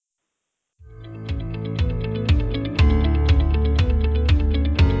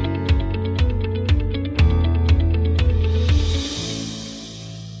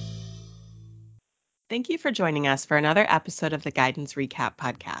Thank you for joining us for another episode of the Guidance Recap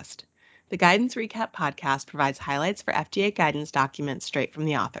Podcast. The Guidance Recap Podcast provides highlights for FDA guidance documents straight from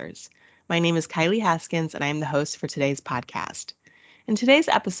the authors. My name is Kylie Haskins, and I am the host for today's podcast. In today's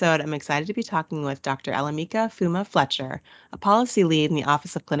episode, I'm excited to be talking with Dr. Elamika Fuma Fletcher, a policy lead in the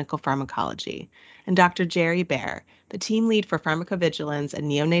Office of Clinical Pharmacology, and Dr. Jerry Baer, the team lead for pharmacovigilance and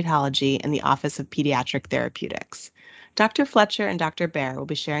neonatology in the Office of Pediatric Therapeutics. Dr. Fletcher and Dr. Baer will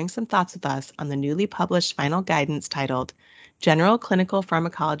be sharing some thoughts with us on the newly published final guidance titled General Clinical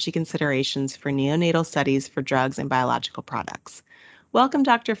Pharmacology Considerations for Neonatal Studies for Drugs and Biological Products. Welcome,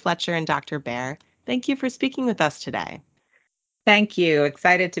 Dr. Fletcher and Dr. Baer. Thank you for speaking with us today. Thank you.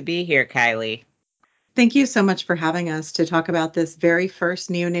 Excited to be here, Kylie. Thank you so much for having us to talk about this very first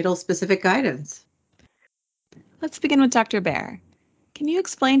neonatal specific guidance. Let's begin with Dr. Baer. Can you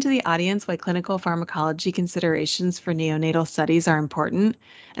explain to the audience why clinical pharmacology considerations for neonatal studies are important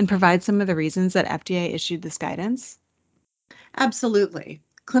and provide some of the reasons that FDA issued this guidance? Absolutely.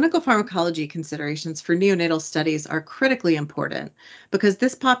 Clinical pharmacology considerations for neonatal studies are critically important because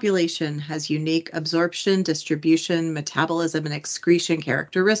this population has unique absorption, distribution, metabolism, and excretion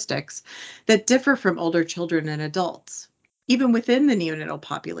characteristics that differ from older children and adults. Even within the neonatal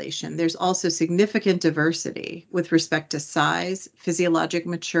population, there's also significant diversity with respect to size, physiologic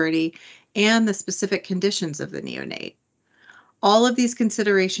maturity, and the specific conditions of the neonate. All of these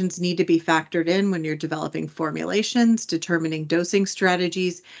considerations need to be factored in when you're developing formulations, determining dosing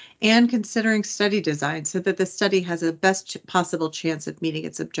strategies, and considering study design so that the study has the best possible chance of meeting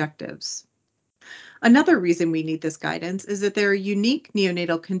its objectives. Another reason we need this guidance is that there are unique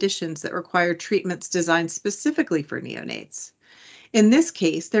neonatal conditions that require treatments designed specifically for neonates. In this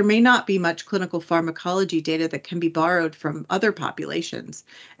case, there may not be much clinical pharmacology data that can be borrowed from other populations,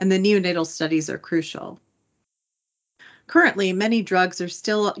 and the neonatal studies are crucial. Currently, many drugs are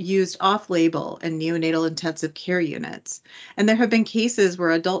still used off-label in neonatal intensive care units, and there have been cases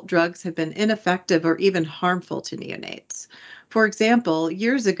where adult drugs have been ineffective or even harmful to neonates. For example,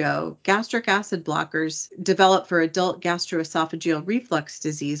 years ago, gastric acid blockers developed for adult gastroesophageal reflux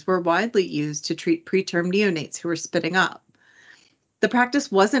disease were widely used to treat preterm neonates who were spitting up. The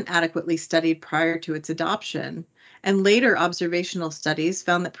practice wasn't adequately studied prior to its adoption, and later observational studies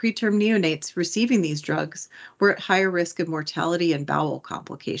found that preterm neonates receiving these drugs were at higher risk of mortality and bowel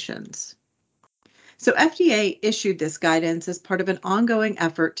complications. So FDA issued this guidance as part of an ongoing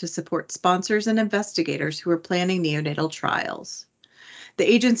effort to support sponsors and investigators who are planning neonatal trials.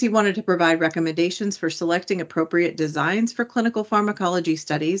 The agency wanted to provide recommendations for selecting appropriate designs for clinical pharmacology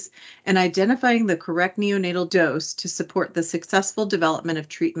studies and identifying the correct neonatal dose to support the successful development of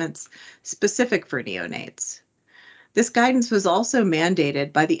treatments specific for neonates. This guidance was also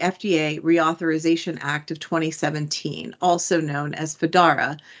mandated by the FDA Reauthorization Act of 2017, also known as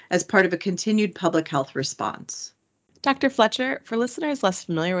FDARA, as part of a continued public health response. Dr. Fletcher, for listeners less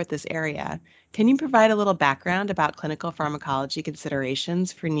familiar with this area, can you provide a little background about clinical pharmacology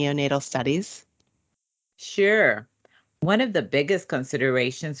considerations for neonatal studies? Sure. One of the biggest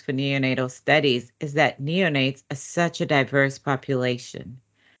considerations for neonatal studies is that neonates are such a diverse population.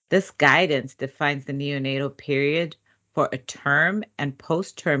 This guidance defines the neonatal period for a term and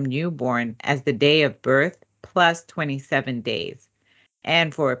post-term newborn as the day of birth plus 27 days,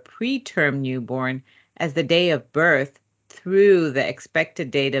 and for a preterm newborn as the day of birth through the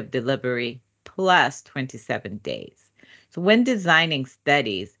expected date of delivery plus 27 days. So, when designing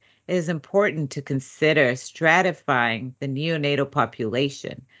studies, it is important to consider stratifying the neonatal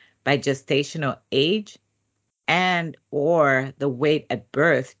population by gestational age and or the weight at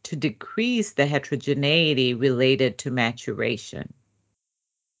birth to decrease the heterogeneity related to maturation.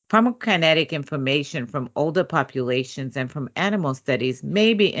 Pharmacokinetic information from older populations and from animal studies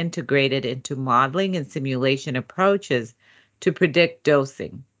may be integrated into modeling and simulation approaches to predict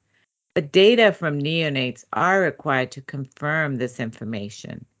dosing. But data from neonates are required to confirm this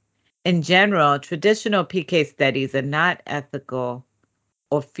information. In general, traditional PK studies are not ethical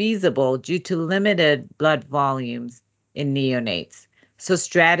or feasible due to limited blood volumes in neonates. So,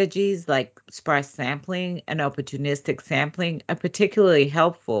 strategies like sparse sampling and opportunistic sampling are particularly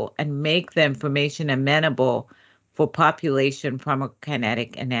helpful and make the information amenable for population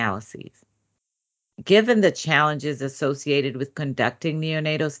pharmacokinetic analyses. Given the challenges associated with conducting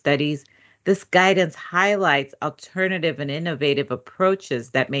neonatal studies, this guidance highlights alternative and innovative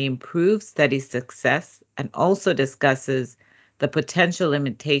approaches that may improve study success and also discusses the potential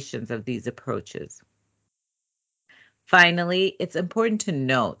limitations of these approaches. Finally, it's important to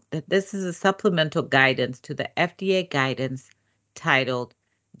note that this is a supplemental guidance to the FDA guidance titled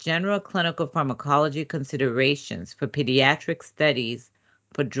General Clinical Pharmacology Considerations for Pediatric Studies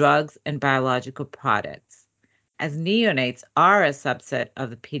for drugs and biological products, as neonates are a subset of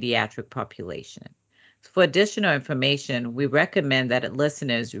the pediatric population. For additional information, we recommend that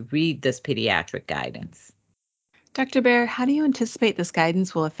listeners read this pediatric guidance. Dr. Bear, how do you anticipate this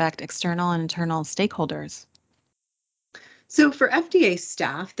guidance will affect external and internal stakeholders? So, for FDA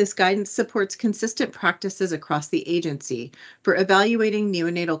staff, this guidance supports consistent practices across the agency for evaluating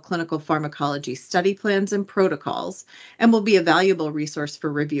neonatal clinical pharmacology study plans and protocols and will be a valuable resource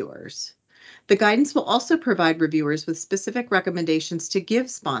for reviewers. The guidance will also provide reviewers with specific recommendations to give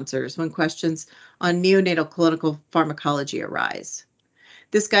sponsors when questions on neonatal clinical pharmacology arise.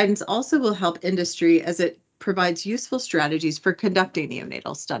 This guidance also will help industry as it provides useful strategies for conducting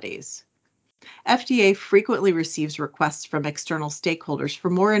neonatal studies. FDA frequently receives requests from external stakeholders for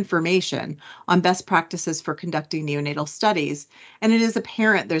more information on best practices for conducting neonatal studies, and it is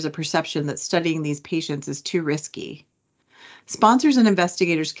apparent there's a perception that studying these patients is too risky. Sponsors and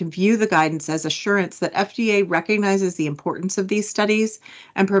investigators can view the guidance as assurance that FDA recognizes the importance of these studies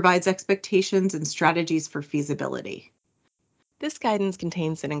and provides expectations and strategies for feasibility. This guidance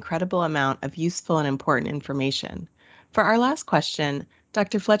contains an incredible amount of useful and important information. For our last question,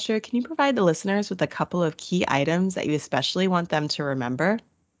 Dr. Fletcher, can you provide the listeners with a couple of key items that you especially want them to remember?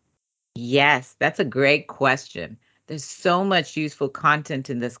 Yes, that's a great question. There's so much useful content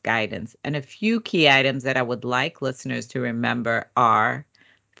in this guidance, and a few key items that I would like listeners to remember are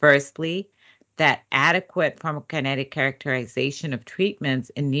firstly, that adequate pharmacokinetic characterization of treatments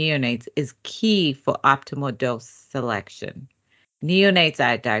in neonates is key for optimal dose selection. Neonates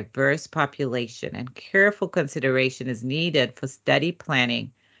are a diverse population, and careful consideration is needed for study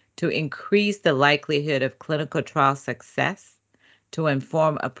planning to increase the likelihood of clinical trial success to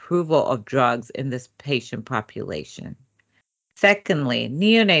inform approval of drugs in this patient population. Secondly,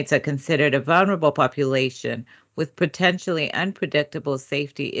 neonates are considered a vulnerable population with potentially unpredictable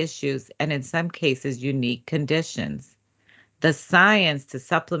safety issues and, in some cases, unique conditions. The science to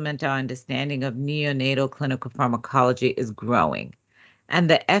supplement our understanding of neonatal clinical pharmacology is growing, and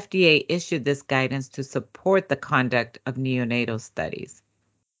the FDA issued this guidance to support the conduct of neonatal studies.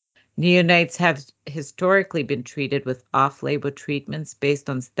 Neonates have historically been treated with off label treatments based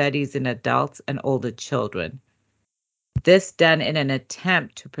on studies in adults and older children. This done in an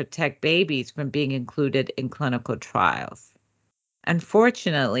attempt to protect babies from being included in clinical trials.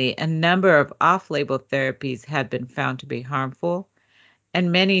 Unfortunately, a number of off label therapies have been found to be harmful,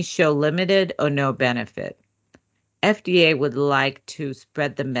 and many show limited or no benefit. FDA would like to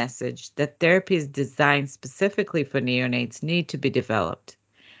spread the message that therapies designed specifically for neonates need to be developed,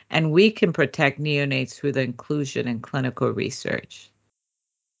 and we can protect neonates through the inclusion in clinical research.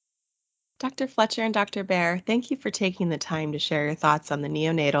 Dr. Fletcher and Dr. Bear, thank you for taking the time to share your thoughts on the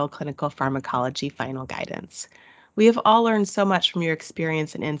neonatal clinical pharmacology final guidance. We have all learned so much from your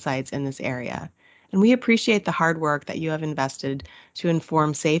experience and insights in this area, and we appreciate the hard work that you have invested to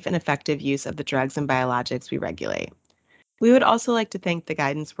inform safe and effective use of the drugs and biologics we regulate. We would also like to thank the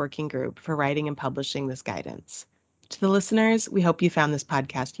Guidance Working Group for writing and publishing this guidance. To the listeners, we hope you found this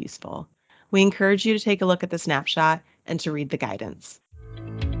podcast useful. We encourage you to take a look at the snapshot and to read the guidance.